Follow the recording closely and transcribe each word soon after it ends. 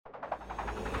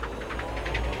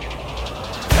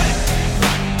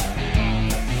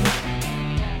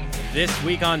This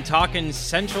week on Talkin'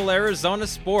 Central Arizona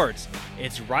Sports,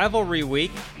 it's rivalry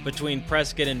week between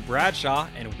Prescott and Bradshaw,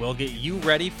 and we'll get you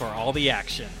ready for all the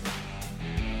action.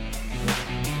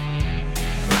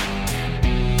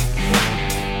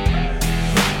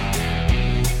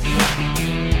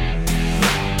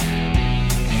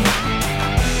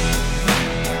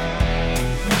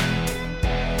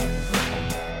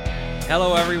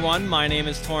 Hello everyone, my name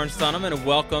is Torrance Dunham and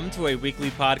welcome to a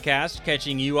weekly podcast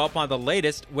catching you up on the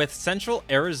latest with Central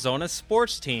Arizona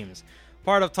sports teams.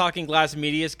 Part of Talking Glass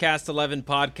Media's Cast 11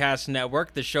 podcast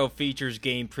network, the show features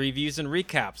game previews and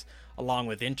recaps, along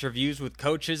with interviews with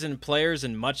coaches and players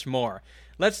and much more.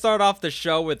 Let's start off the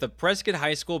show with the Prescott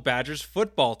High School Badgers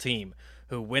football team,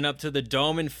 who went up to the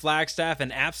Dome in Flagstaff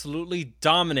and absolutely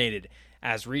dominated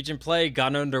as region play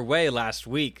got underway last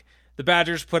week. The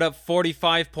Badgers put up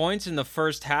 45 points in the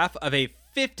first half of a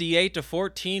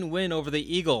 58-14 win over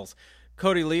the Eagles.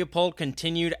 Cody Leopold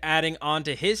continued adding on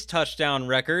to his touchdown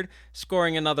record,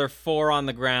 scoring another 4 on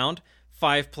the ground.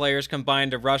 5 players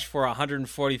combined to rush for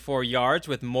 144 yards,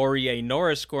 with Maury A.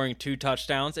 Norris scoring 2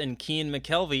 touchdowns and Kean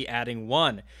McKelvey adding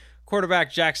 1.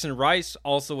 Quarterback Jackson Rice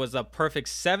also was a perfect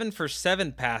 7 for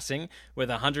 7 passing with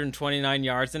 129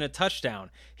 yards and a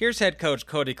touchdown. Here's head coach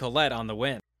Cody Collette on the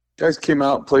win. Guys came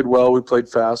out, played well. We played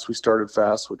fast. We started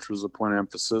fast, which was a point of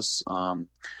emphasis.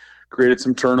 Created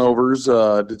some turnovers.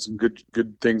 Did some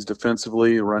good things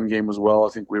defensively. The run game was well.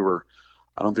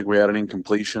 I don't think we had an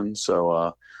incompletion.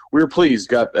 So we were pleased.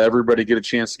 Got everybody get a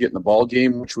chance to get in the ball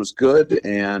game, which was good.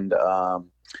 And it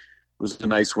was a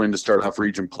nice win to start off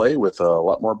region play with a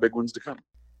lot more big ones to come.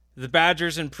 The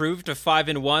Badgers improved to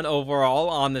 5-1 overall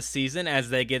on the season as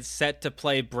they get set to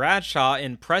play Bradshaw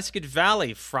in Prescott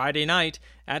Valley Friday night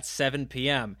at 7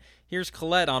 p.m. Here's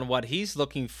Collette on what he's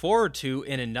looking forward to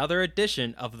in another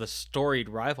edition of the storied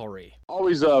rivalry.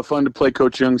 Always fun to play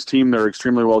Coach Young's team. They're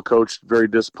extremely well coached, very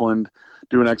disciplined,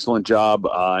 do an excellent job.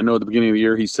 I know at the beginning of the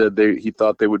year he said he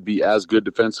thought they would be as good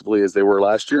defensively as they were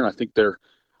last year, and I think they're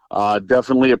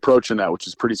definitely approaching that, which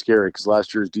is pretty scary because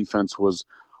last year's defense was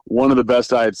one of the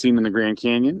best I had seen in the Grand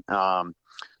Canyon.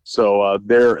 So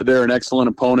they're an excellent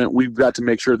opponent. We've got to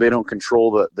make sure they don't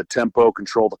control the tempo,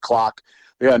 control the clock.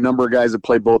 They got a number of guys that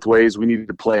play both ways. We need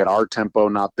to play at our tempo,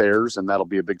 not theirs, and that'll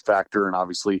be a big factor. And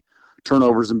obviously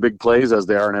turnovers and big plays, as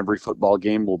they are in every football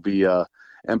game, will be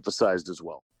emphasized as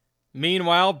well.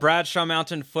 Meanwhile, Bradshaw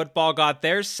Mountain football got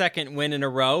their second win in a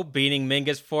row, beating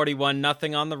Mingus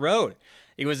 41-0 on the road.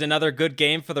 It was another good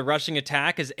game for the rushing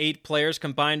attack as 8 players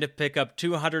combined to pick up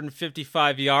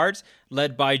 255 yards,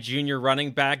 led by junior running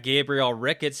back Gabriel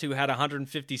Ricketts, who had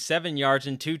 157 yards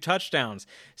and 2 touchdowns.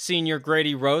 Senior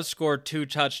Grady Rose scored 2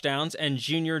 touchdowns, and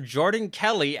junior Jordan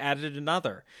Kelly added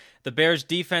another. The Bears'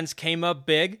 defense came up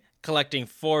big, collecting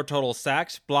 4 total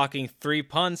sacks, blocking 3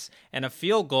 punts, and a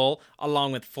field goal,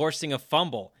 along with forcing a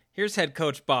fumble. Here's head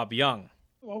coach Bob Young.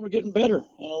 Well, we're getting better.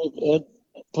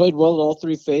 Played well all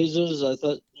 3 phases. I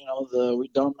thought, we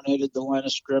dominated the line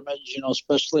of scrimmage,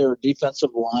 especially our defensive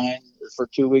line for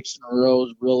 2 weeks in a row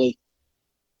has really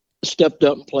stepped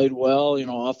up and played well.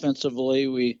 Offensively,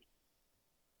 we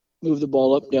moved the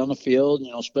ball up and down the field.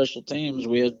 Special teams,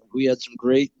 we had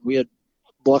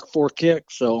block 4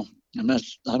 kicks. So, and I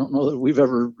don't know that we've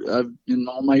ever, in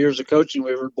all my years of coaching,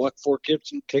 we ever blocked 4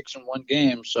 kicks in one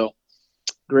game. So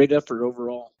great effort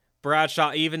overall.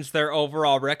 Bradshaw evens their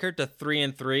overall record to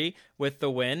 3-3 with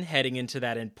the win heading into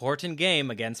that important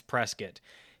game against Prescott.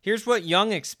 Here's what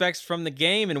Young expects from the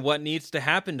game and what needs to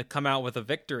happen to come out with a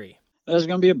victory. There's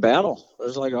going to be a battle.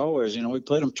 It's like always. We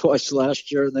played them twice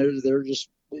last year, and they're just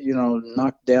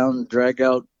knocked down, drag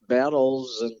out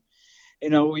battles,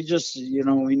 and we just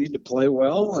we need to play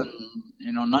well and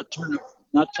not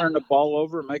turn the ball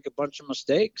over and make a bunch of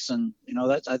mistakes. And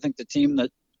that's, I think, the team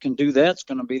that can do that's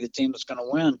going to be the team that's going to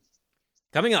win.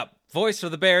 Coming up, voice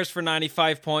of the Bears for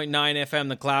 95.9 FM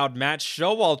The Cloud, Matt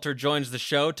Showalter joins the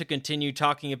show to continue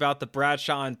talking about the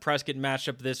Bradshaw and Prescott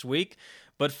matchup this week.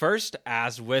 But first,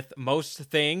 as with most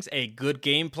things, a good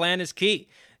game plan is key.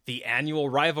 The annual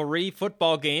rivalry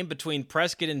football game between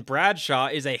Prescott and Bradshaw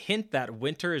is a hint that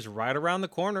winter is right around the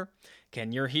corner.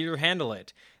 Can your heater handle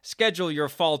it? Schedule your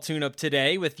fall tune-up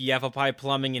today with Yavapai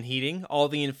Plumbing and Heating. All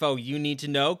the info you need to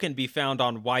know can be found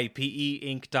on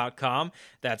ypeinc.com.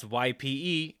 That's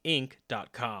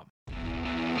ypeinc.com.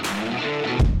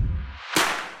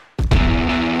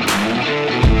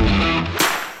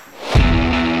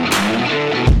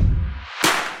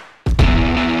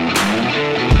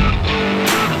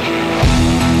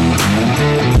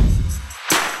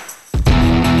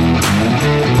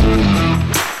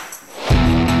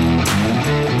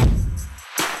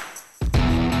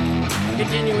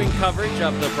 Continuing coverage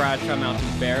of the Bradshaw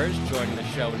Mountain Bears. Joining the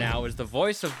show now is the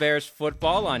voice of Bears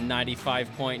football on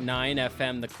 95.9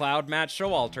 FM The Cloud, Matt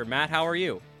Showalter. Matt, how are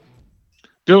you?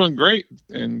 Doing great,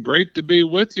 and great to be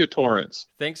with you, Torrance.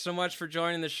 Thanks so much for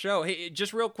joining the show. Hey,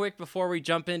 just real quick before we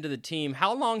jump into the team,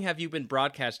 how long have you been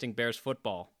broadcasting Bears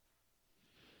football?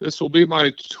 This will be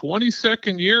my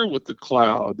 22nd year with the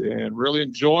Cloud, and really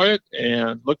enjoy it,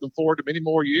 and looking forward to many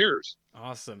more years.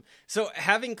 Awesome. So,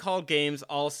 having called games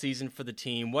all season for the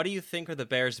team, what do you think are the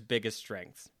Bears' biggest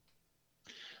strengths?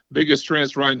 Biggest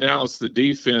strengths right now is the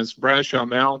defense. Bradshaw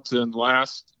Mountain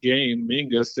last game,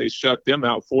 Mingus, they shut them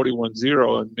out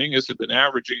 41-0, and Mingus had been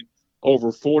averaging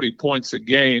over 40 points a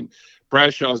game.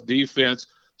 Bradshaw's defense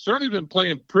certainly been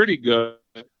playing pretty good.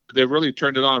 They've really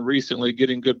turned it on recently,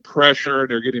 getting good pressure.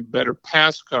 They're getting better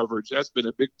pass coverage. That's been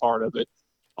a big part of it.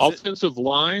 Offensive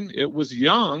line, it was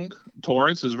young.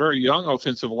 Torrance is a very young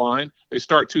offensive line. They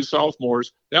start 2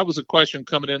 sophomores. That was a question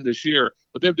coming in this year.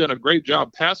 But they've done a great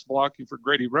job pass blocking for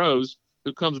Grady Rose,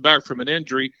 who comes back from an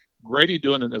injury. Grady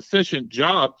doing an efficient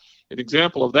job. An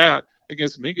example of that,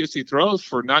 against Mingus, he throws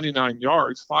for 99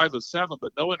 yards, 5 of 7,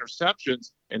 but no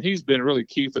interceptions, and he's been really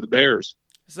key for the Bears.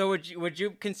 So would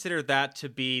you consider that to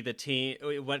be the team,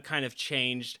 what kind of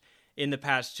changed in the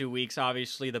past 2 weeks?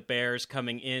 Obviously, the Bears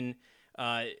coming in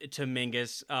to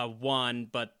Mingus won,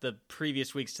 but the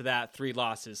previous weeks to that, 3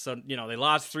 losses. So, they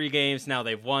lost 3 games. Now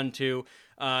they've won 2.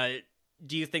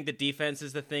 Do you think the defense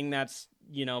is the thing that's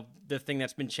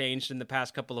been changed in the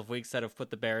past couple of weeks that have put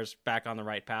the Bears back on the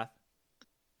right path?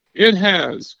 It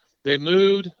has. They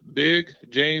moved big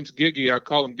James Giggy. I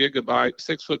call him Gigabyte,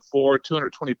 6'4",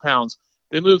 220 pounds.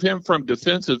 They moved him from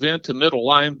defensive end to middle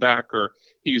linebacker.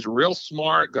 He's real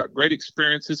smart, got great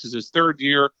experience. This is his 3rd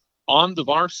year on the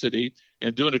varsity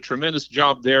and doing a tremendous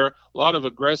job there. A lot of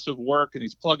aggressive work, and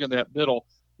he's plugging that middle.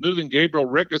 Moving Gabriel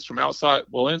Ricketts from inside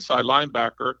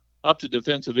linebacker up to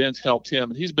defensive ends helped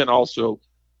him. And he's been also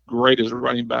great as a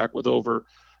running back with over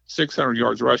 600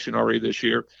 yards rushing already this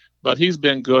year. But he's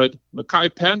been good.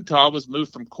 Mekhi Penta was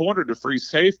moved from corner to free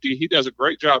safety. He does a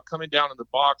great job coming down in the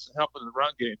box and helping in the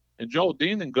run game. And Joel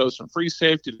Deanan goes from free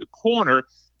safety to corner,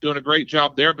 doing a great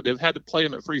job there, but they've had to play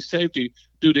him at free safety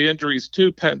due to injuries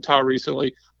to Penta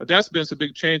recently. But that's been some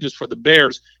big changes for the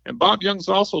Bears. And Bob Young's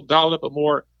also dialed up a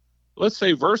more, let's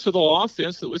say, versatile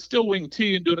offense that was still wing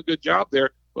T and doing a good job there.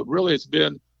 But really it's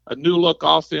been a new-look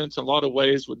offense in a lot of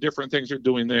ways with different things they're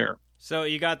doing there. So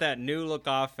you got that new look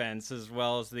offense as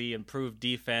well as the improved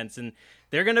defense, and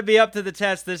they're going to be up to the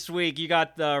test this week. You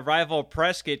got the rival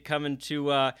Prescott coming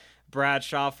to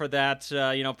Bradshaw for that.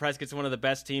 Prescott's one of the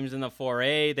best teams in the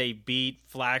 4A. They beat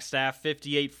Flagstaff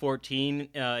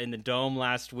 58-14 in the Dome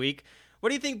last week. What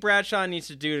do you think Bradshaw needs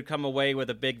to do to come away with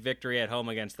a big victory at home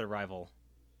against their rival?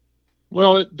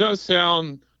 Well, it does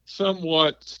sound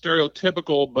somewhat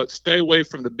stereotypical, but stay away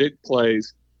from the big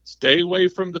plays. Stay away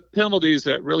from the penalties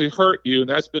that really hurt you, and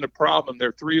that's been a problem.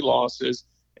 Their 3 losses,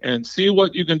 and see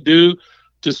what you can do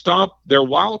to stop their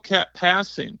wildcat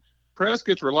passing.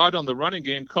 Prescott's relied on the running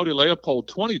game. Cody Leopold,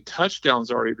 20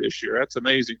 touchdowns already this year. That's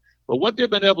amazing. But what they've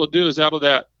been able to do is out of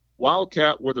that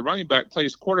wildcat where the running back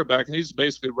plays quarterback and he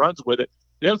basically runs with it,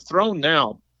 they've thrown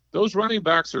now. Those running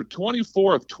backs are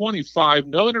 24 of 25,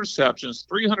 no interceptions,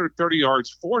 330 yards,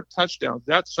 4 touchdowns.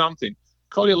 That's something.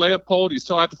 Cody Leopold, you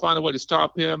still have to find a way to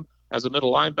stop him as a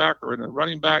middle linebacker and a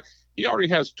running back. He already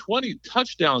has 20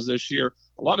 touchdowns this year.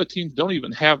 A lot of teams don't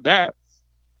even have that.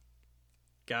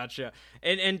 Gotcha.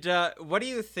 And what do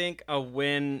you think a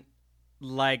win,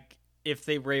 like if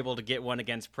they were able to get one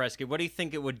against Prescott, what do you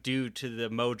think it would do to the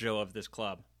mojo of this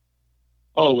club?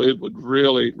 Oh, it would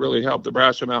really, really help the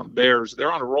Bradshaw Mountain Bears.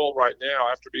 They're on a roll right now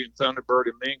after beating Thunderbird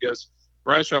and Mingus.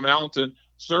 Bradshaw Mountain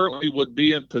certainly would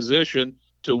be in position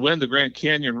to win the Grand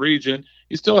Canyon region.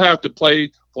 You still have to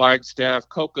play Flagstaff,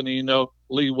 Coconino,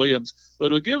 Lee Williams,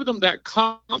 but it would give them that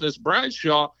confidence.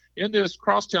 Bradshaw in this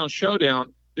crosstown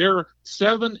showdown, they're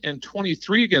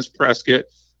 7-23 against Prescott,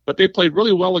 but they played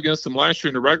really well against them last year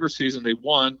in the regular season. They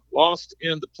won, lost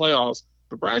in the playoffs.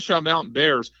 The Bradshaw Mountain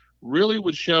Bears really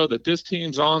would show that this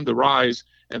team's on the rise,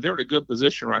 and they're in a good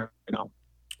position right now.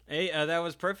 Hey, that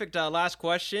was perfect. Last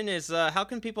question is, how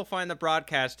can people find the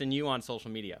broadcast and you on social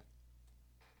media?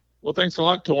 Well, thanks a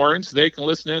lot, Torrance. They can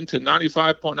listen in to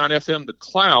 95.9 FM The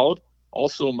Cloud,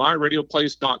 also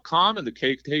myradioplace.com and the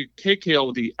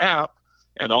KKLD app,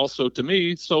 and also to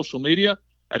me, social media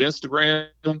at Instagram,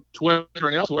 Twitter,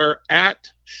 and elsewhere at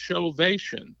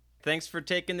Showvation. Thanks for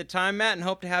taking the time, Matt, and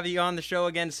hope to have you on the show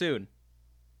again soon.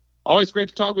 Always great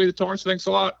to talk with you, Torrance. Thanks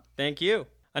a lot. Thank you.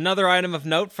 Another item of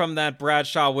note from that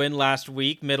Bradshaw win last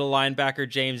week, middle linebacker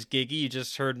James Giggy, you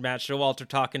just heard Matt Showalter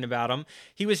talking about him.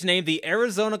 He was named the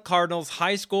Arizona Cardinals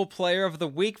High School Player of the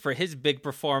Week for his big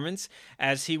performance,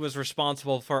 as he was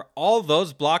responsible for all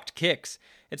those blocked kicks.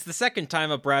 It's the second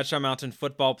time a Bradshaw Mountain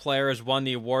football player has won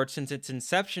the award since its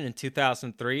inception in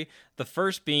 2003, the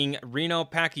first being Reno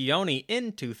Pacchioni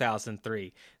in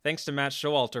 2003. Thanks to Matt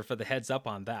Showalter for the heads up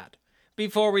on that.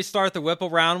 Before we start the whip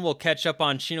around, we'll catch up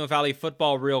on Chino Valley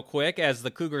football real quick as the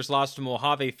Cougars lost to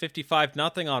Mojave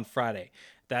 55-0 on Friday.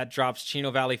 That drops Chino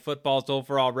Valley football's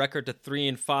overall record to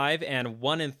 3-5 and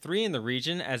 1-3 in the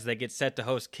region as they get set to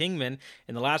host Kingman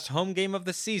in the last home game of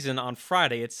the season on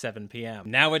Friday at 7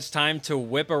 p.m. Now it's time to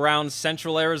whip around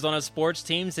Central Arizona sports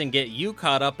teams and get you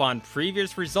caught up on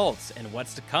previous results and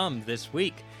what's to come this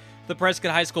week. The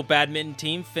Prescott High School badminton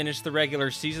team finished the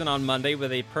regular season on Monday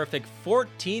with a perfect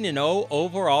 14-0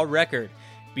 overall record,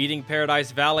 beating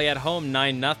Paradise Valley at home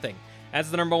 9-0.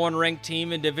 As the number one ranked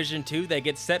team in Division II, they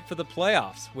get set for the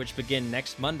playoffs, which begin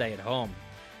next Monday at home.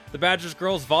 The Badgers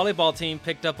girls volleyball team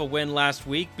picked up a win last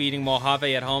week, beating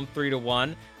Mojave at home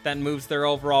 3-1. That moves their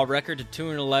overall record to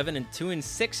 2-11 and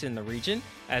 2-6 in the region,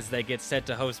 as they get set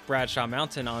to host Bradshaw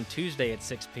Mountain on Tuesday at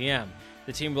 6 p.m.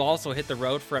 The team will also hit the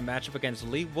road for a matchup against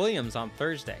Lee Williams on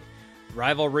Thursday.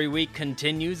 Rivalry week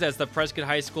continues as the Prescott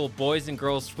High School boys and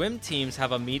girls swim teams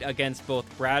have a meet against both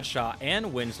Bradshaw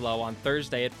and Winslow on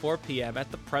Thursday at 4 p.m. at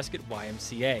the Prescott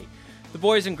YMCA. The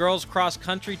boys and girls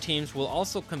cross-country teams will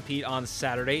also compete on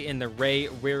Saturday in the Ray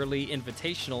Weirley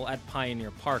Invitational at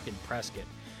Pioneer Park in Prescott.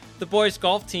 The boys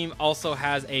golf team also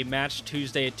has a match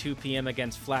Tuesday at 2 p.m.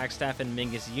 against Flagstaff and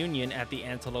Mingus Union at the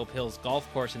Antelope Hills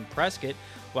Golf Course in Prescott,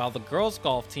 while the girls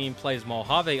golf team plays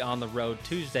Mojave on the road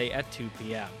Tuesday at 2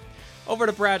 p.m. Over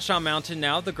to Bradshaw Mountain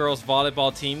now. The girls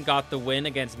volleyball team got the win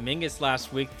against Mingus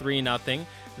last week 3-0.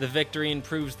 The victory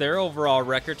improves their overall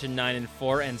record to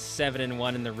 9-4 and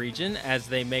 7-1 in the region as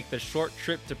they make the short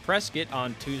trip to Prescott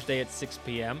on Tuesday at 6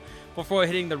 p.m. before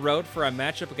hitting the road for a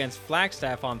matchup against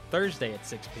Flagstaff on Thursday at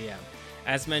 6 p.m.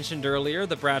 As mentioned earlier,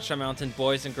 the Bradshaw Mountain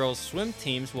boys and girls swim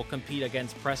teams will compete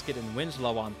against Prescott and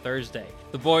Winslow on Thursday.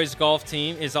 The boys golf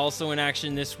team is also in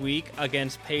action this week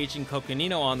against Page and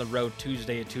Coconino on the road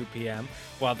Tuesday at 2 p.m.,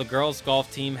 while the girls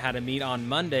golf team had a meet on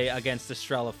Monday against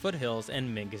Estrella Foothills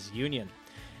and Mingus Union.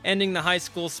 Ending the high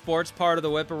school sports part of the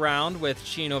whip around with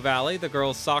Chino Valley, the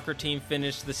girls soccer team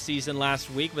finished the season last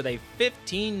week with a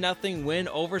 15-0 win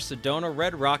over Sedona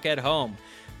Red Rock at home.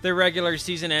 Their regular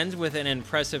season ends with an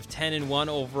impressive 10-1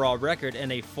 overall record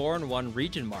and a 4-1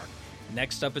 region mark.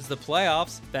 Next up is the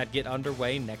playoffs that get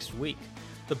underway next week.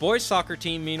 The boys soccer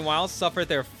team, meanwhile, suffered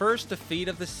their first defeat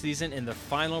of the season in the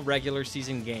final regular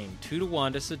season game,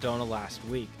 2-1 to Sedona last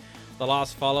week. The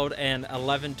loss followed an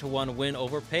 11-1 win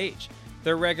over Page.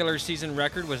 Their regular season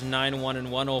record was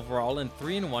 9-1-1 overall and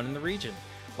 3-1 in the region.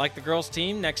 Like the girls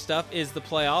team, next up is the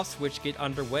playoffs, which get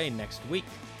underway next week.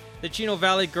 The Chino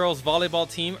Valley girls volleyball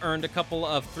team earned a couple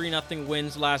of 3-0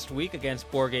 wins last week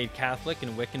against Borgade Catholic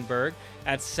and Wickenburg.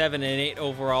 At 7-8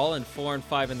 overall and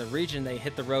 4-5 in the region, they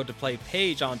hit the road to play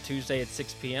Page on Tuesday at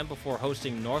 6 p.m. before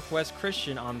hosting Northwest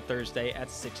Christian on Thursday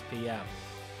at 6 p.m.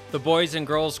 The boys and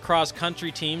girls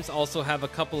cross-country teams also have a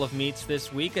couple of meets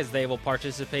this week as they will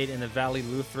participate in the Valley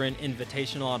Lutheran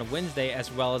Invitational on Wednesday,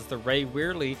 as well as the Ray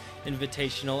Weirley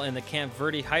Invitational and the Camp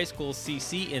Verde High School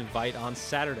CC Invite on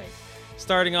Saturday.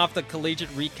 Starting off the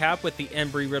collegiate recap with the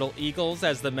Embry-Riddle Eagles,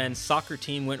 as the men's soccer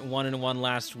team went 1-1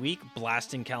 last week,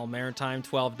 blasting Cal Maritime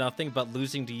 12-0, but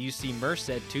losing to UC Merced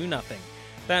 2-0.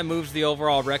 That moves the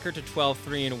overall record to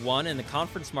 12-3-1 and the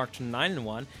conference mark to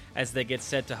 9-1 as they get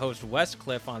set to host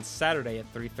Westcliff on Saturday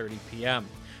at 3:30 p.m.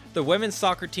 The women's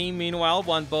soccer team, meanwhile,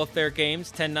 won both their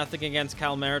games, 10-0 against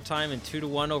Cal Maritime and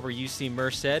 2-1 over UC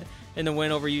Merced. In the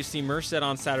win over UC Merced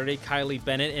on Saturday, Kylie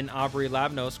Bennett and Aubrey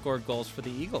Labno scored goals for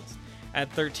the Eagles.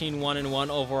 At 13-1-1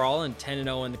 overall and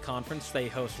 10-0 in the conference, they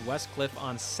host Westcliff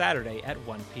on Saturday at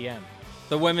 1 p.m.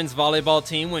 The women's volleyball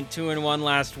team went 2-1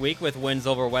 last week with wins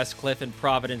over Westcliff and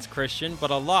Providence Christian,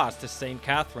 but a loss to St.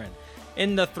 Catherine.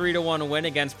 In the 3-1 win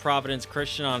against Providence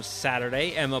Christian on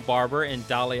Saturday, Emma Barber and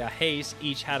Dahlia Hayes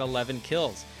each had 11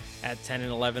 kills. At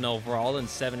 10-11 overall and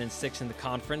 7-6 in the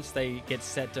conference, they get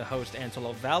set to host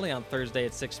Antelope Valley on Thursday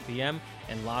at 6 p.m.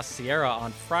 and La Sierra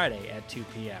on Friday at 2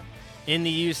 p.m. In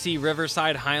the UC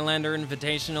Riverside Highlander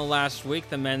Invitational last week,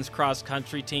 the men's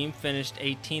cross-country team finished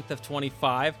 18th of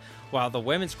 25, while the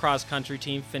women's cross-country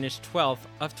team finished 12th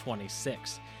of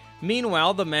 26.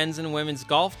 Meanwhile, the men's and women's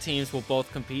golf teams will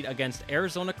both compete against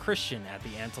Arizona Christian at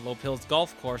the Antelope Hills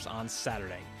Golf Course on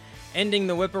Saturday. Ending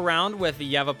the whip around with the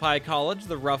Yavapai College,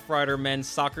 the Rough Rider men's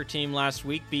soccer team last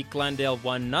week beat Glendale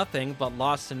 1-0, but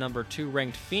lost to number 2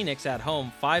 ranked Phoenix at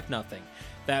home 5-0.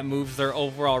 That moves their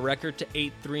overall record to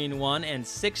 8-3-1 and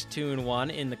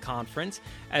 6-2-1 in the conference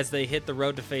as they hit the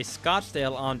road to face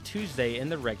Scottsdale on Tuesday in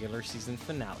the regular season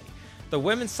finale. The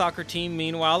women's soccer team,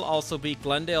 meanwhile, also beat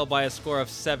Glendale by a score of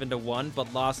 7-1,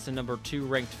 but lost to number 2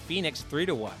 ranked Phoenix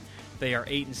 3-1. They are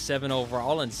 8-7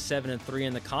 overall and 7-3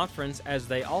 in the conference as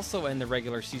they also end the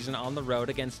regular season on the road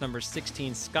against number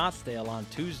 16 Scottsdale on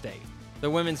Tuesday. The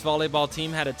women's volleyball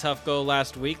team had a tough go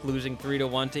last week, losing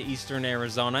 3-1 to Eastern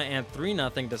Arizona and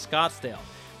 3-0 to Scottsdale.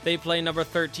 They play number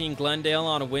 13 Glendale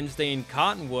on a Wednesday in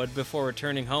Cottonwood before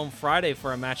returning home Friday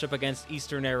for a matchup against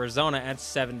Eastern Arizona at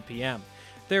 7 p.m.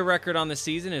 Their record on the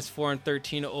season is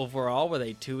 4-13 overall with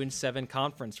a 2-7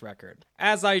 conference record.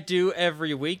 As I do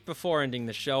every week before ending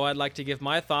the show, I'd like to give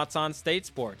my thoughts on state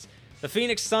sports. The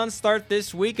Phoenix Suns start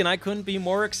this week and I couldn't be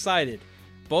more excited.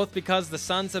 Both because the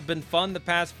Suns have been fun the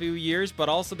past few years, but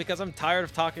also because I'm tired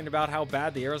of talking about how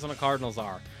bad the Arizona Cardinals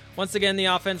are. Once again, the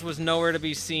offense was nowhere to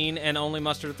be seen and only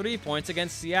mustered 3 points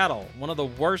against Seattle, one of the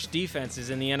worst defenses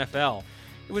in the NFL.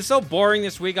 It was so boring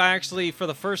this week, I actually, for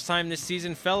the first time this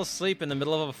season, fell asleep in the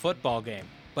middle of a football game.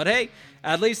 But hey,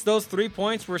 at least those 3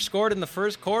 points were scored in the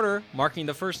first quarter, marking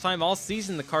the first time all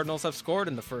season the Cardinals have scored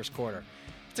in the first quarter.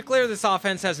 It's clear this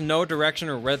offense has no direction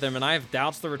or rhythm, and I have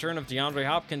doubts the return of DeAndre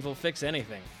Hopkins will fix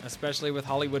anything, especially with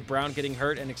Hollywood Brown getting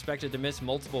hurt and expected to miss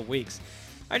multiple weeks.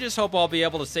 I just hope I'll be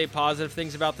able to say positive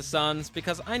things about the Suns,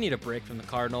 because I need a break from the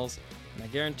Cardinals, and I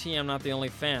guarantee I'm not the only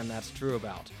fan that's true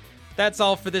about. That's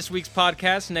all for this week's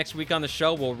podcast. Next week on the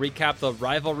show, we'll recap the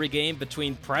rivalry game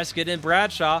between Prescott and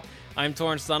Bradshaw. I'm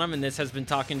Torrance Dunham, and this has been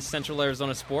Talking Central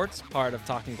Arizona Sports, part of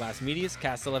Talking Glass Media's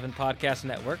Cast 11 Podcast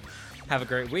Network. Have a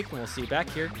great week, and we'll see you back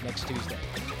here next Tuesday.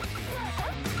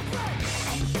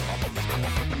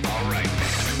 All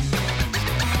right.